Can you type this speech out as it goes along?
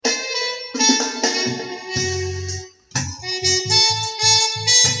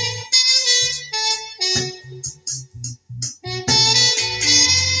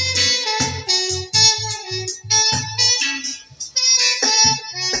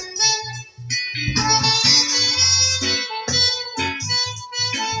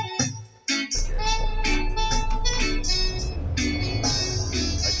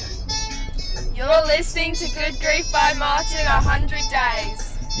listening to Good Greif by Martin, 100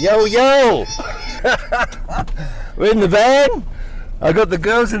 Days. Yo, yo! We're in the van. I got the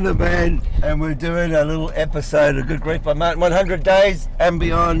girls in the van and we're doing a little episode of Good Greif by Martin, 100 Days and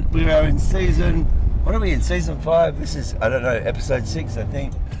beyond. We are in season, what are we in, season 5? This is, I don't know, episode 6 I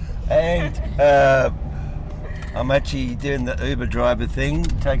think. And I'm actually doing the Uber driver thing,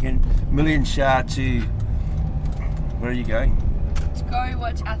 taking Million Shah to, where are you going? To go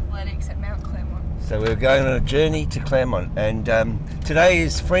watch athletics at Mount Claremont. So we're going on a journey to Claremont, and today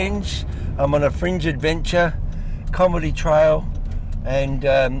is Fringe. I'm on a Fringe adventure, comedy trail, and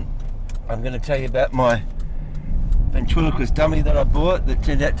I'm going to tell you about my Ventriloquist dummy that I bought that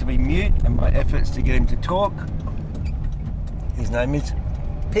turned out to be mute, and my efforts to get him to talk. His name is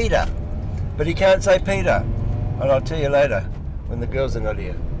Peta, but he can't say Peter, and I'll tell you later when the girls are not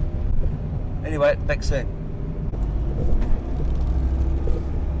here. Anyway, back soon.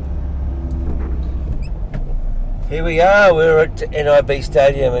 Here we are, we're at NIB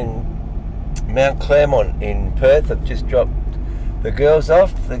Stadium in Mount Claremont in Perth. I've just dropped the girls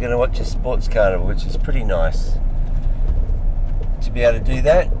off. They're going to watch a sports carnival, which is pretty nice to be able to do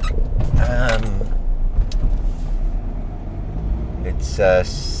that. It's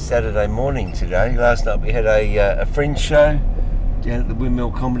Saturday morning today. Last night we had a Fringe show down at the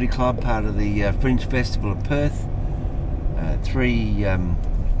Windmill Comedy Club, part of the Fringe Festival of Perth. 3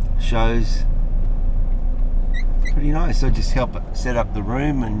 shows. Pretty nice. I just help set up the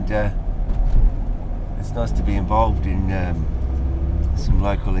room, and it's nice to be involved in some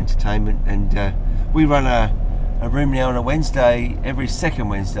local entertainment. And we run a room now on a Wednesday, every second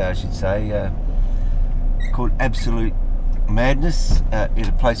Wednesday I should say, called Absolute Madness at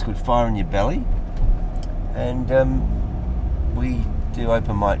a place called Fire in Your Belly, and we do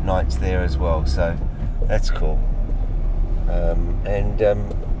open mic nights there as well, so that's cool. Yeah,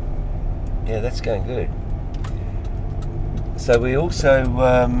 that's going good. So we also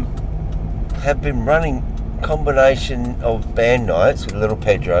have been running combination of band nights with Little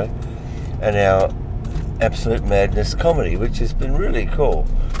Pedro and our Absolute Madness comedy, which has been really cool.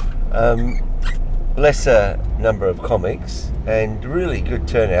 Lesser number of comics and really good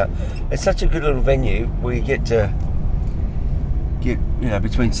turnout. It's such a good little venue. We get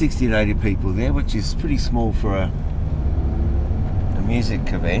between 60 and 80 people there, which is pretty small for a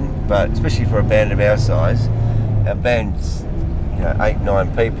music event, but especially for a band of our size. Our band's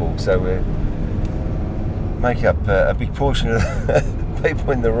 8-9 people, so we make up a big portion of the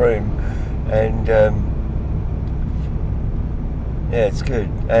people in the room, and yeah, it's good.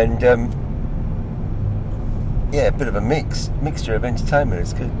 And yeah, a bit of a mixture of entertainment.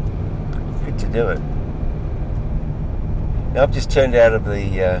 It's good to do it. Now I've just turned out of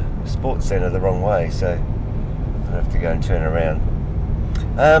the sports centre the wrong way, so I have to go and turn around.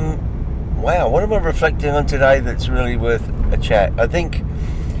 Wow, what am I reflecting on today that's really worth a chat? I think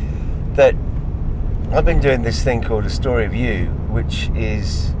that I've been doing this thing called A Story of You, which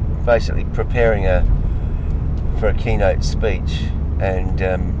is basically preparing for a keynote speech, and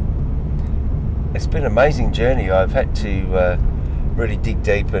it's been an amazing journey. I've had to really dig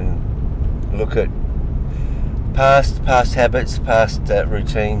deep and look at past habits, past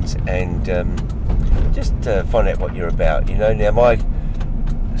routines, and just find out what you're about. Now my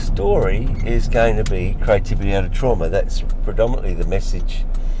story is going to be creativity out of trauma. That's predominantly the message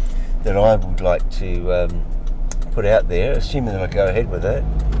that I would like to put out there, assuming that I go ahead with it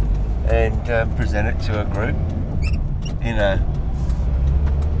and present it to a group in a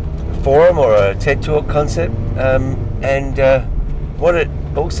forum or a TED Talk concept. And what it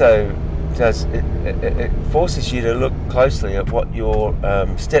also does, it forces you to look closely at what your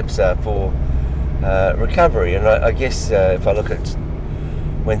steps are for recovery. And I guess if I look at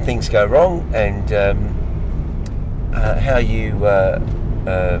when things go wrong and how you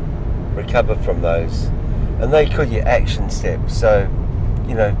recover from those, and they call you action steps. So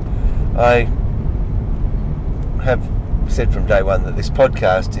I have said from day one that this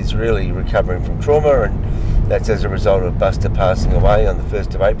podcast is really recovering from trauma, and that's as a result of Buster passing away on the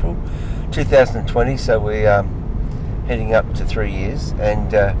 1st of April 2020. So we are heading up to 3 years,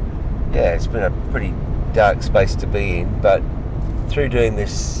 and yeah, it's been a pretty dark space to be in, but through doing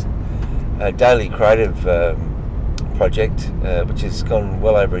this daily creative project, which has gone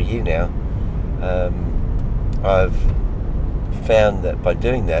well over a year now, I've found that by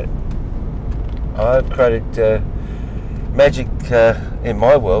doing that, I've created magic in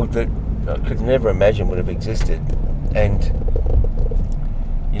my world that I could never imagine would have existed. And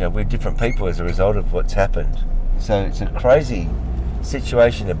we're different people as a result of what's happened. So it's a crazy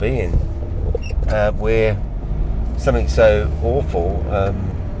situation to be in, where something so awful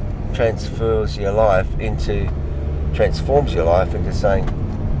transforms your life into something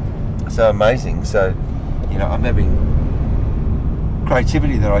so amazing. So, I'm having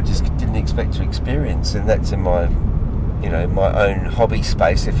creativity that I just didn't expect to experience, and that's in my my own hobby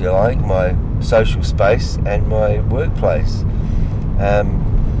space, if you like, my social space and my workplace.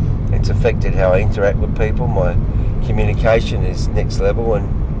 It's affected how I interact with people. My communication is next level, and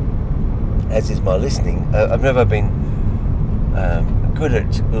as is my listening. I've never been good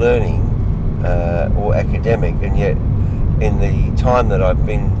at learning or academic, and yet in the time that I've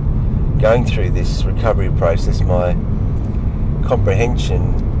been going through this recovery process, my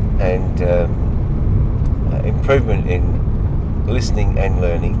comprehension and improvement in listening and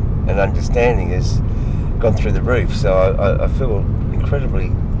learning and understanding has gone through the roof. So I feel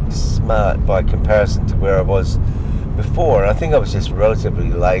incredibly smart by comparison to where I was before, and I think I was just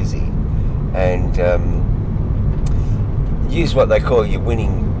relatively lazy and use what they call your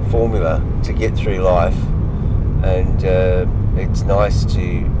winning formula to get through life, and it's nice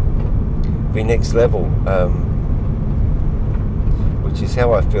to be next level, which is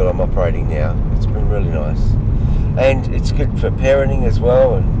how I feel I'm operating now. It's been really nice, and it's good for parenting as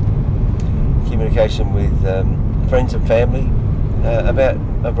well, and communication with friends and family about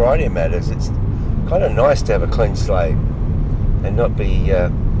a variety of matters. It's kind of nice to have a clean slate and not be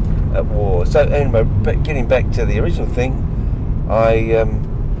at war. So anyway, getting back to the original thing, I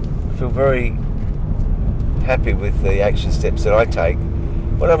feel very happy with the action steps that I take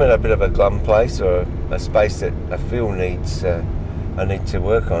when I'm in a bit of a glum place or a space that I feel I need to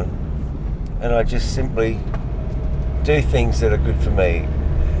work on, and I just simply do things that are good for me.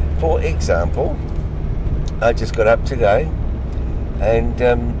 For example, I just got up today and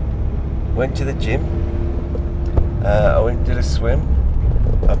went to the gym. I went and did a swim.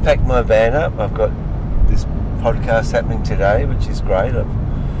 I packed my van up. I've got this podcast happening today, which is great.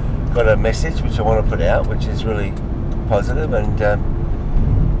 I've got a message which I want to put out, which is really positive, and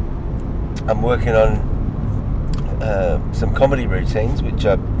I'm working on some comedy routines, which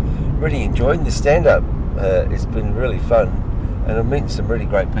I've really enjoyed. The stand-up has been really fun, and I've met some really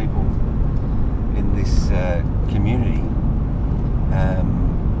great people in this community.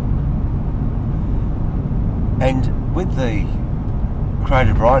 And with the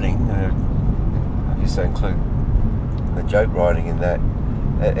creative writing, I guess I include the joke writing in that,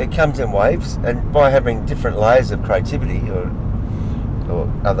 it comes in waves, and by having different layers of creativity or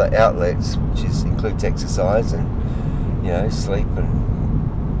other outlets, which includes exercise and sleep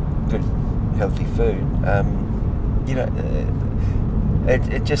and good healthy food,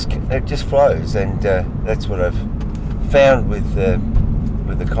 it just flows, and that's what I've found with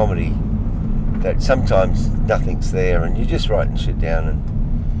the comedy, that sometimes nothing's there and you're just writing shit down and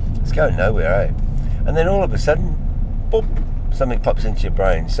it's going nowhere, eh? And then all of a sudden, boop, something pops into your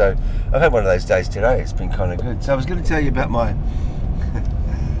brain. So I've had one of those days today. It's been kind of good. So I was going to tell you about my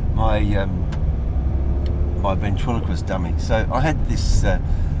ventriloquist dummy. So I had this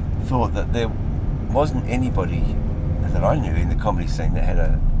thought that there wasn't anybody that I knew in the comedy scene that had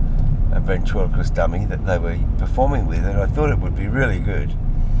a ventriloquist dummy that they were performing with, and I thought it would be really good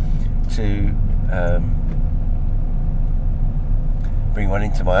to bring one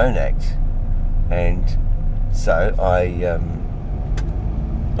into my own act. And so I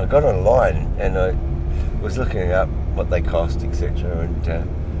got online and I was looking up what they cost, etc. And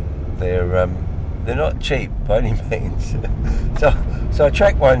they're not cheap by any means. so I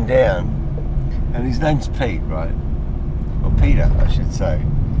tracked one down, and his name's Pete, right? Or Peta, I should say.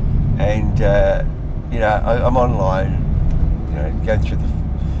 And I'm online, going through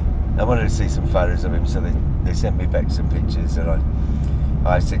I wanted to see some photos of him, so they sent me back some pictures, and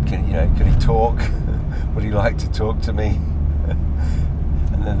I said, could he talk? Would he like to talk to me?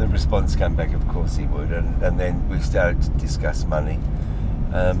 And then the response came back, of course he would, and then we started to discuss money.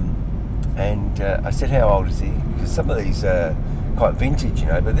 And I said, how old is he? Because some of these are quite vintage,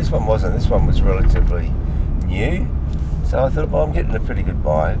 but this one wasn't. This one was relatively new. So I thought, well, I'm getting a pretty good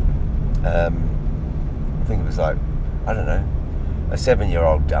buy. I think it was like, I don't know, a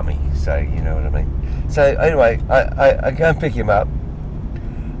 7-year-old dummy, so you know what I mean. So anyway, I go and pick him up,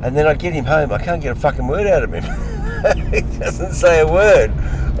 and then I get him home. I can't get a fucking word out of him. He doesn't say a word.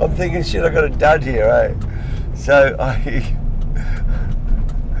 I'm thinking, shit, I got a dud here, eh? So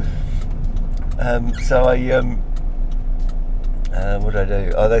what did I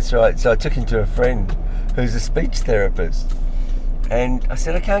do? Oh, that's right. So I took him to a friend who's a speech therapist, and I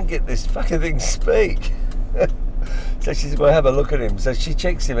said, I can't get this fucking thing to speak. So she said, well, have a look at him. So she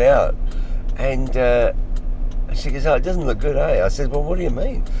checks him out, and she goes, oh, it doesn't look good, eh? I said, well, what do you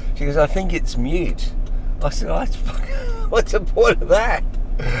mean? She goes, I think it's mute. I said, oh, what's the point of that?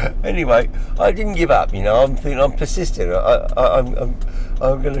 Anyway, I didn't give up. I'm persistent.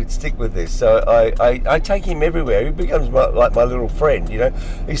 I'm going to stick with this. So I take him everywhere. He becomes like my little friend.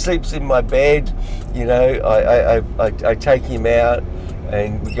 He sleeps in my bed. I take him out,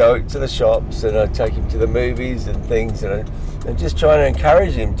 and we go to the shops, and I take him to the movies and things, and I'm just trying to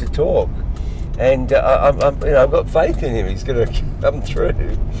encourage him to talk. And I've got faith in him. He's going to come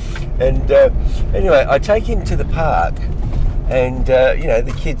through. And anyway, I take him to the park, and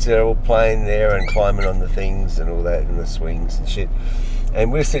the kids are all playing there and climbing on the things and all that, and the swings and shit.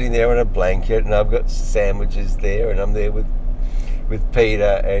 And we're sitting there on a blanket, and I've got sandwiches there, and I'm there with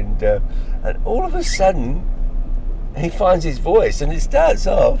Peta, and all of a sudden he finds his voice, and it starts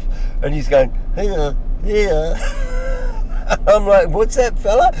off, and he's going, "Here, here." I'm like, "What's that,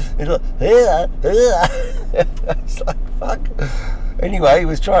 fella?" He's like, "Here, here." It's like, fuck. Anyway, he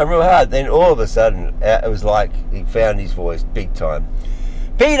was trying real hard. Then all of a sudden, it was like he found his voice big time.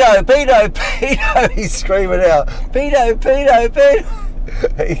 "Pedo, pedo, pedo!" He's screaming out, "Pedo, pedo, pedo!"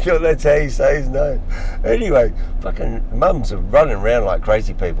 He thought that's how you say his name. Anyway, fucking mums are running around like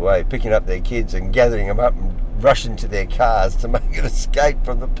crazy people, picking up their kids and gathering them up and rushing to their cars to make an escape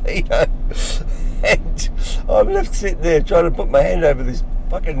from the pedo. And I'm left sitting there trying to put my hand over this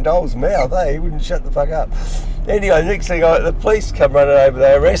fucking doll's mouth, He wouldn't shut the fuck up. Anyway, next thing, the police come running over,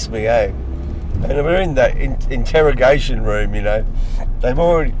 they arrest me, And we're in that interrogation room, They've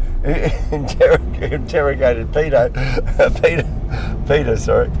already interrogated Peta,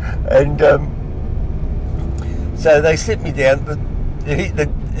 sorry. And so they sit me down.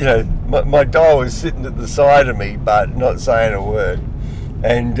 My doll was sitting at the side of me, but not saying a word.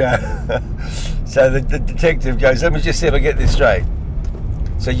 And so the detective goes, "Let me just see if I get this straight.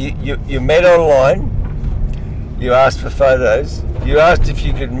 So you met online, you asked for photos, you asked if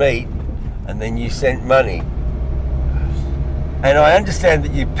you could meet, and then you sent money. And I understand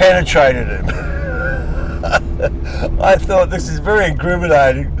that you penetrated him." I thought, this is very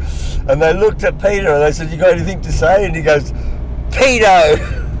incriminating. And they looked at Peta and they said, "You got anything to say?" And he goes, "Pedo!"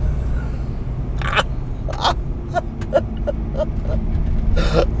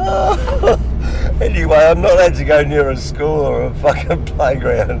 Anyway, I'm not allowed to go near a school or a fucking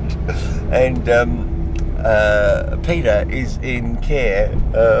playground. And Peta is in care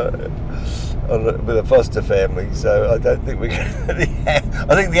with a foster family, so I don't think we're going to...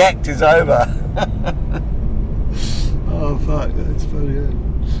 I think the act is over. Oh, fuck, that's funny.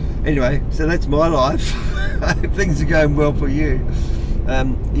 Anyway, so that's my life. I hope things are going well for you.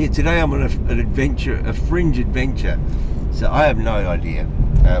 Today I'm on an adventure, a fringe adventure. So I have no idea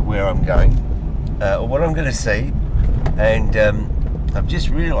where I'm going or what I'm going to see. And I've just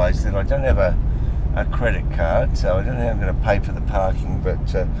realised that I don't have a credit card, so I don't know how I'm going to pay for the parking, but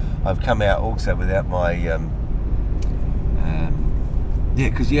I've come out also without my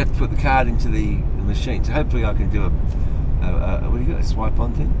because you have to put the card into the machine, so hopefully I can do a what do you got, a swipe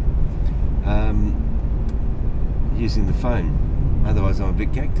on thing using the phone, otherwise I'm a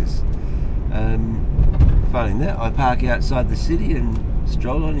big cactus. Failing that, I park outside the city and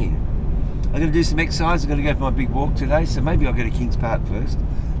stroll on in. I'm going to do some exercise. I'm going to go for my big walk today, so maybe I'll go to Kings Park first.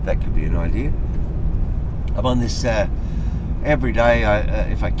 That could be an idea. I'm on this every day.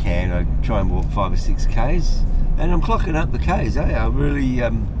 If I can, I try and walk 5 or 6 Ks, and I'm clocking up the Ks. I'm really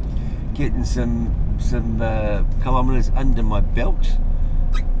getting some kilometres under my belt,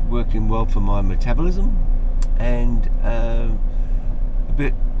 working well for my metabolism, and a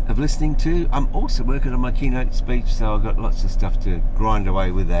bit of listening to. I'm also working on my keynote speech, so I've got lots of stuff to grind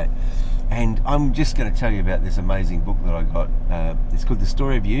away with that. And I'm just going to tell you about this amazing book that I got. It's called The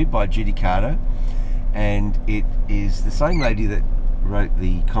Story of You by Judy Carter. And it is the same lady that wrote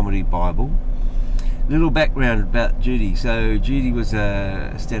the comedy Bible. Little background about Judy. So Judy was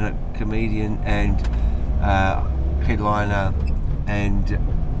a stand-up comedian and headliner, and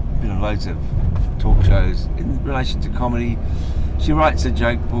been on loads of talk shows in relation to comedy. She writes a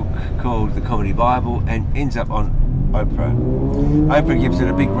joke book called The Comedy Bible and ends up on Oprah. Oprah gives it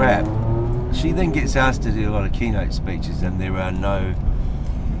a big rap. She then gets asked to do a lot of keynote speeches, and there are no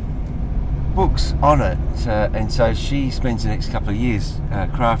books on it, and so she spends the next couple of years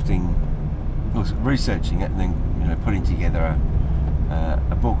researching it, and then putting together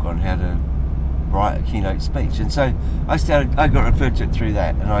a book on how to write a keynote speech. And so I got referred to it through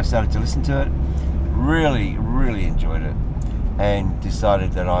that, and I started to listen to it. Really enjoyed it, and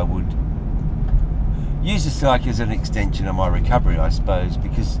decided that I would use this like as an extension of my recovery, I suppose,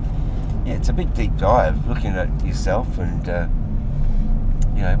 because it's a big deep dive looking at yourself and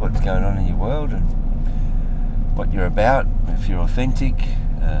what's going on in your world and what you're about, if you're authentic,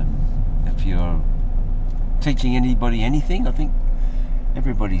 if you're teaching anybody anything. I think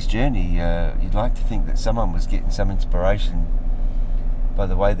everybody's journey, you'd like to think that someone was getting some inspiration by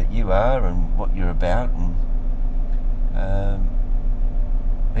the way that you are and what you're about, and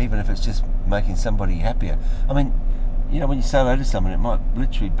even if it's just making somebody happier. I mean, you know, when you say hello to someone, it might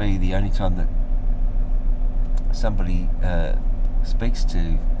literally be the only time that somebody speaks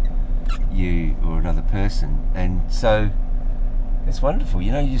to you or another person, and so it's wonderful.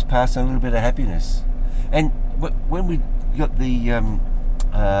 You know, you just pass on a little bit of happiness. And when we got the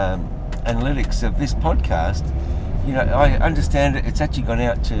analytics of this podcast, you know, I understand it's actually gone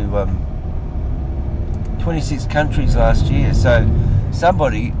out to 26 countries last year. So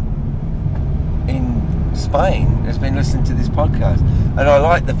somebody in Spain has been listening to this podcast, and I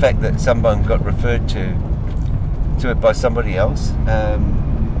like the fact that someone got referred to it by somebody else.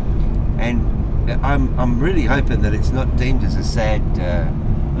 And I'm really hoping that it's not deemed as a sad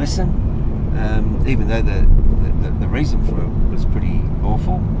listen, even though the reason for it was pretty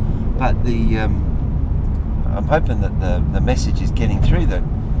awful. But I'm hoping that the message is getting through, that,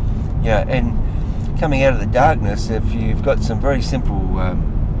 yeah, and coming out of the darkness, if you've got some very simple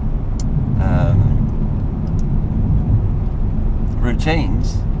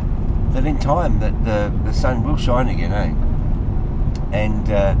routines, that in time that the sun will shine again, and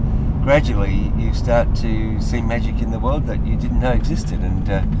gradually you start to see magic in the world that you didn't know existed. And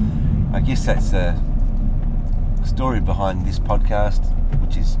I guess that's the story behind this podcast,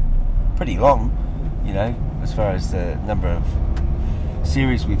 which is pretty long, you know, as far as the number of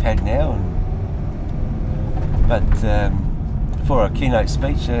series we've had now. But for a keynote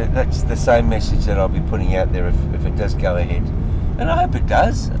speech, that's the same message that I'll be putting out there if it does go ahead, and I hope it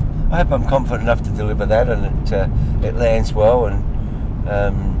does. I hope I'm confident enough to deliver that, and it lands well. And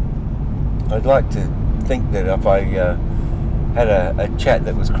I'd like to think that if I had a chat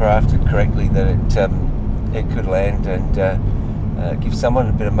that was crafted correctly, that it could land and give someone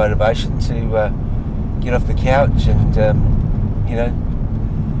a bit of motivation to get off the couch and you know,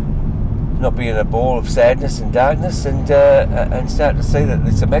 not be in a ball of sadness and darkness, and start to see that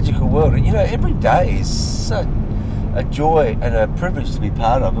it's a magical world. You know, every day is such a joy and a privilege to be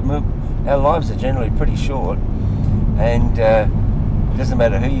part of. I mean, our lives are generally pretty short, and it doesn't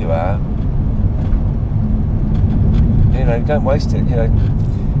matter who you are. You know, don't waste it. You know,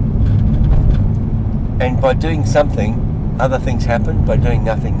 and by doing something, other things happen. By doing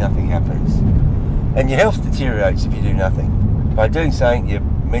nothing, nothing happens, and your health deteriorates if you do nothing. By doing something, your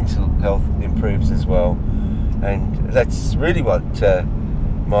mental health improves as well, and that's really what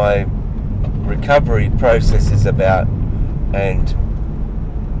my recovery process is about. And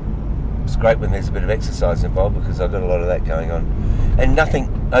it's great when there's a bit of exercise involved, because I've got a lot of that going on, and nothing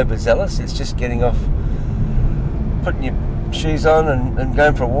overzealous. It's just getting off, putting your shoes on and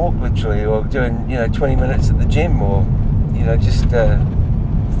going for a walk, literally, or doing, you know, 20 minutes at the gym, or, you know, just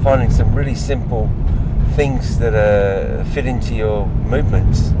finding some really simple things that fit into your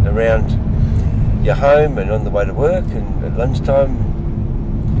movements around your home and on the way to work and at lunchtime.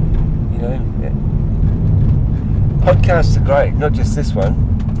 You know, podcasts are great, not just this one.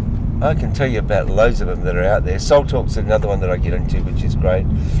 I can tell you about loads of them that are out there. Soul Talk's another one that I get into, which is great.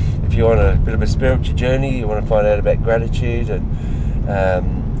 If you want a bit of a spiritual journey, you want to find out about gratitude and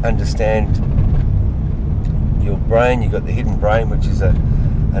understand your brain, you've got the Hidden Brain, which is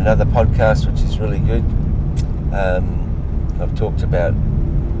another podcast which is really good. I've talked about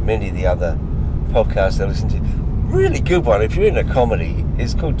many of the other podcasts I listen to. Really good one, if you're into comedy,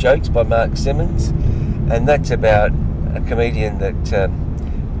 is called Jokes by Mark Simmons, and that's about a comedian that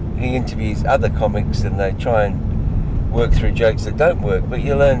he interviews other comics, and they try and work through jokes that don't work, but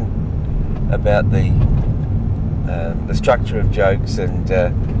you learn about the structure of jokes, and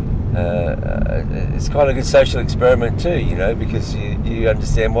it's kind of a good social experiment too, you know, because you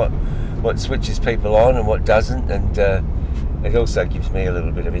understand what switches people on and what doesn't, and it also gives me a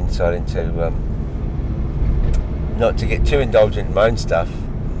little bit of insight into not to get too indulgent in my own stuff.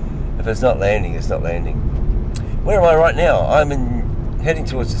 If it's not landing, it's not landing. Where am I right now? I'm heading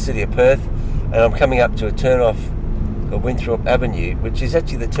towards the city of Perth, and I'm coming up to a turn-off called Winthrop Avenue, which is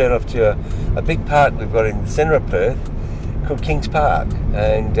actually the turn-off to a big park we've got in the centre of Perth called Kings Park,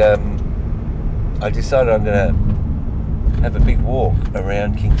 and I decided I'm going to have a big walk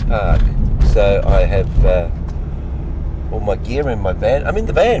around Kings Park. So I have all my gear in my van. I'm in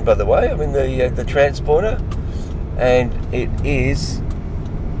the van, by the way. I'm in the transporter, and it is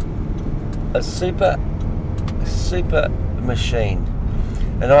a super machine.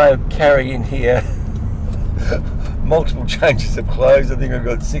 And I carry in here multiple changes of clothes. I think I've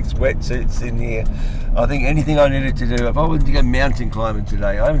got 6 wetsuits in here. I think anything I needed to do, if I wanted to go mountain climbing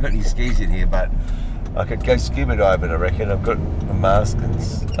today, I haven't got any skis in here, but I could go scuba diving, I reckon. I've got a mask and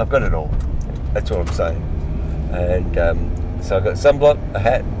I've got it all. That's all I'm saying. And so I've got sunblock, a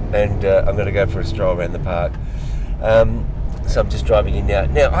hat, and I'm going to go for a stroll around the park. So I'm just driving in now.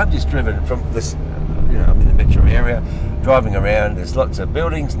 Now, I've just driven from this, I'm in the metro area, driving around. There's lots of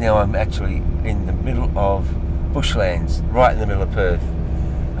buildings. Now I'm actually in the middle of bushlands, right in the middle of Perth.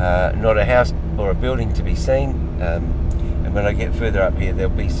 Not a house or a building to be seen. And when I get further up here,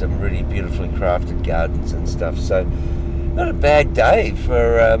 there'll be some really beautifully crafted gardens and stuff. So, not a bad day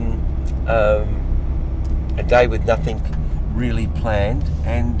for a day with nothing really planned.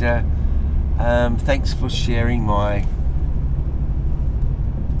 And thanks for sharing my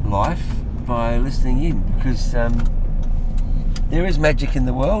life by listening in, because there is magic in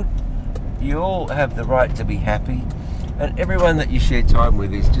the world. You all have the right to be happy, and everyone that you share time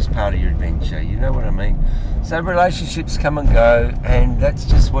with is just part of your adventure, you know what I mean? So relationships come and go, and that's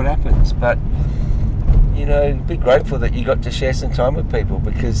just what happens. But be grateful that you got to share some time with people,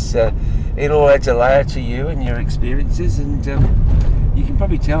 because it all adds a layer to you and your experiences. And you can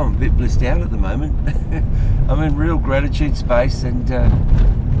probably tell I'm a bit blissed out at the moment. I'm in real gratitude space, and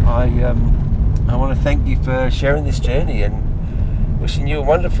I want to thank you for sharing this journey, and wishing you a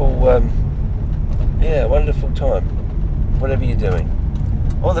wonderful wonderful time, whatever you're doing.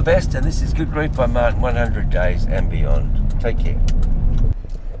 All the best, and this is Good Greif by Martin, 100 Days and Beyond. Take care.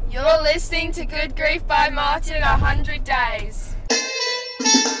 You're listening to Good Greif by Martin, 100 Days.